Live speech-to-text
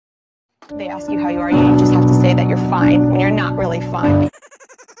They ask you how you are, you just have to say that you're fine when you're not really fine.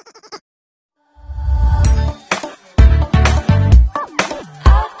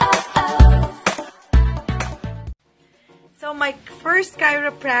 So my first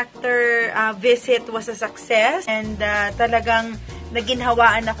chiropractor visit was a success, and talagang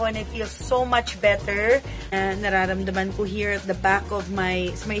naginhawaan ako and I feel so much better. Nararamdaman ko here at the back of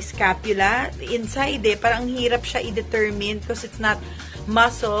my scapula, inside parang hirap siya i-determine because it's not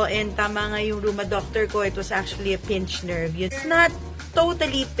muscle, and tama nga yung rheuma doctor ko, it was actually a pinched nerve. It's not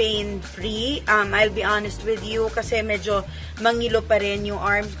totally pain-free. I'll be honest with you kasi medyo mangilo pa rin yung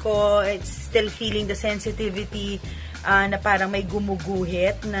arms ko. It's still feeling the sensitivity na parang may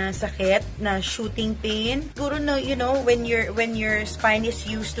gumuguhit na sakit, na shooting pain. Siguro no, you know, when your spine is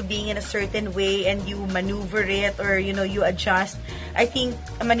used to being in a certain way and you maneuver it or you know, you adjust, I think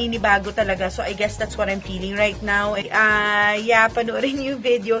maninibago talaga. So I guess that's what I'm feeling right now. Yeah, panoorin yung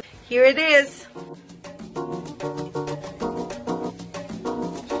video. Here it is.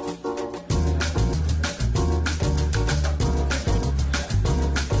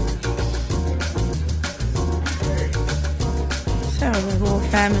 So the whole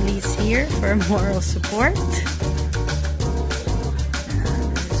family's here for moral support. This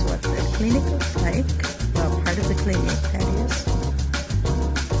is what the clinic looks like. Well, part of the clinic, that is.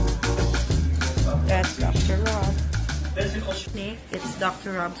 That's Dr. Rob. It's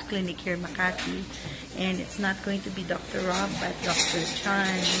Dr. Rob's clinic here in Makati. And it's not going to be Dr. Rob, but Dr.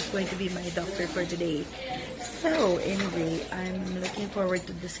 Chan is going to be my doctor for today. So anyway, I'm looking forward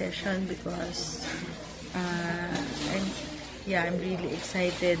to the session because I'm really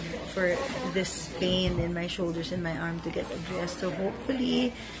excited for this pain in my shoulders and my arm to get addressed. So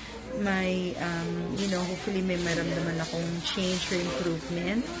hopefully, hopefully may maramdaman akong change or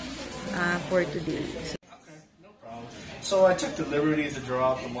improvement for today. Okay, no problem. So I took the liberty to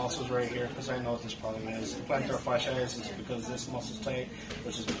draw out the muscles right here because I know what this problem is. Plantar fasciitis is because this muscle's tight,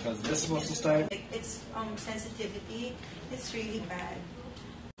 which is because this muscle's tight. It's sensitivity. It's really bad.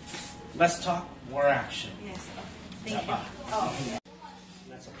 Let's talk more action. Yes. Thank you. Oh.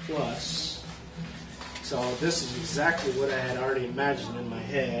 That's a plus. So this is exactly what I had already imagined in my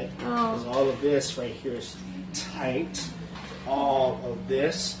head. Because all of this right here is tight. All of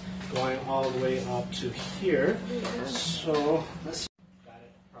this going all the way up to here. Yeah. So let's see. Got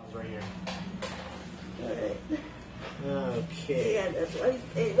it. Problems right here. Alright. Okay. Yeah, that's why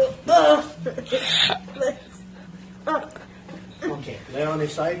Okay, lay on your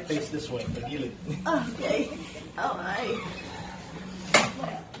side, face this way. Okay. All right.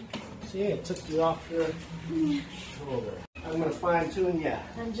 See, it took you off your shoulder. I'm gonna fine tune, yeah.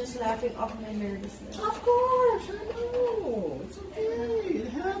 I'm just laughing off my nervousness. Of course, I know. It's okay. It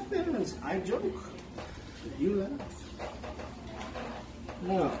happens. I joke. You laugh.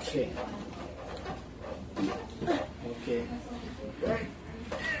 Okay. Okay. There.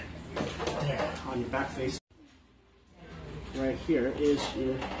 On your back face. Right here is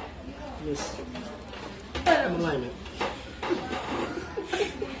your alignment.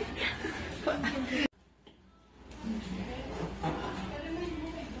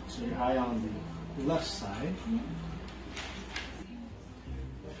 So you're high on the left side.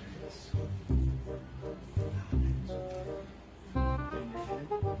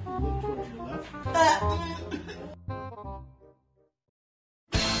 Look towards your left.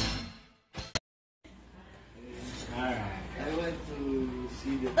 Alright. I went to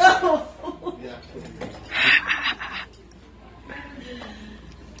see the...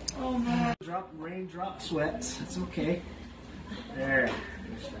 Oh man. Drop, raindrop, sweats. It's okay. There.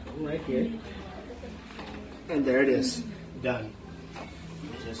 Right here. And there it is. Done.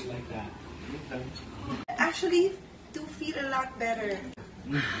 Just like that. Okay. Actually, do feel a lot better.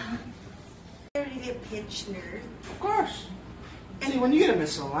 Really a pinched nerve. Of course. See, when you get a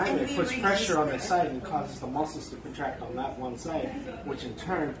misalignment, it puts really pressure on the side and causes the muscles to contract on that one side, which in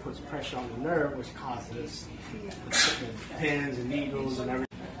turn puts pressure on the nerve, which causes pins and needles and everything.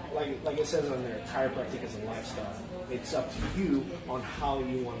 Like it says on there, chiropractic is a lifestyle. It's up to you on how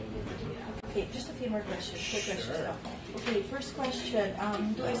you want to move it. Okay, just a few more questions. Quick questions now. Okay, first question.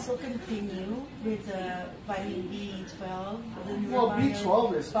 Do I still continue with the vitamin B12? Well,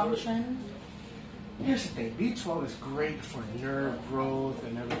 B12 is function. Here's the thing, B12 is great for nerve growth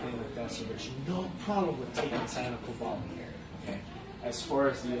and everything like that, so there's no problem with taking cyanocobalamin here. Okay. As far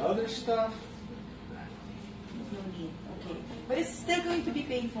as the other stuff, no need. Okay. But it's still going to be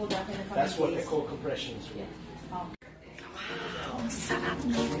painful definitely. That's what they call compression is for. Yeah. Wow, sarap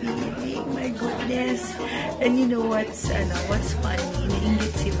na feeling. My goodness. And you know what's funny?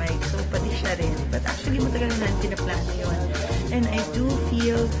 Nainggit si Mike, so pati siya rin. But actually, matagal na natin pinaplano yun. And I do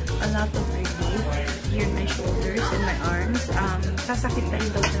feel a lot of relief here in my shoulders and my arms. Sasakit na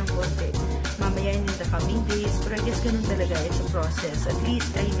rin daw ng konti. Mamaya in the coming days. Pero I guess ganun talaga. It's a process. At least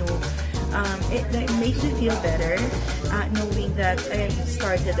I know it makes me feel better knowing that I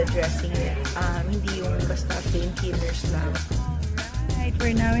started addressing it. Hindi yung basta painkillers lang. Alright,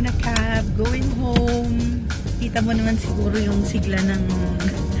 we're now in a cab going home. Kita mo naman siguro yung sigla ng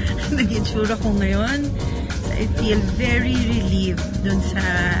nag-itsura ko ngayon. So I feel very relieved dun sa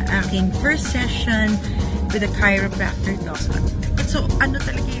aking first session with a chiropractor doctor. So ano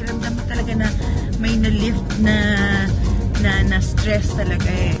talaga, ramdam mo talaga na may na-lift na stress talaga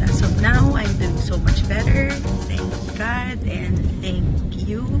eh. So now, I'm doing so much better. Thank God and thank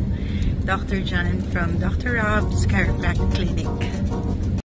you, Dr. John from Dr. Rob's Chiropractic Clinic.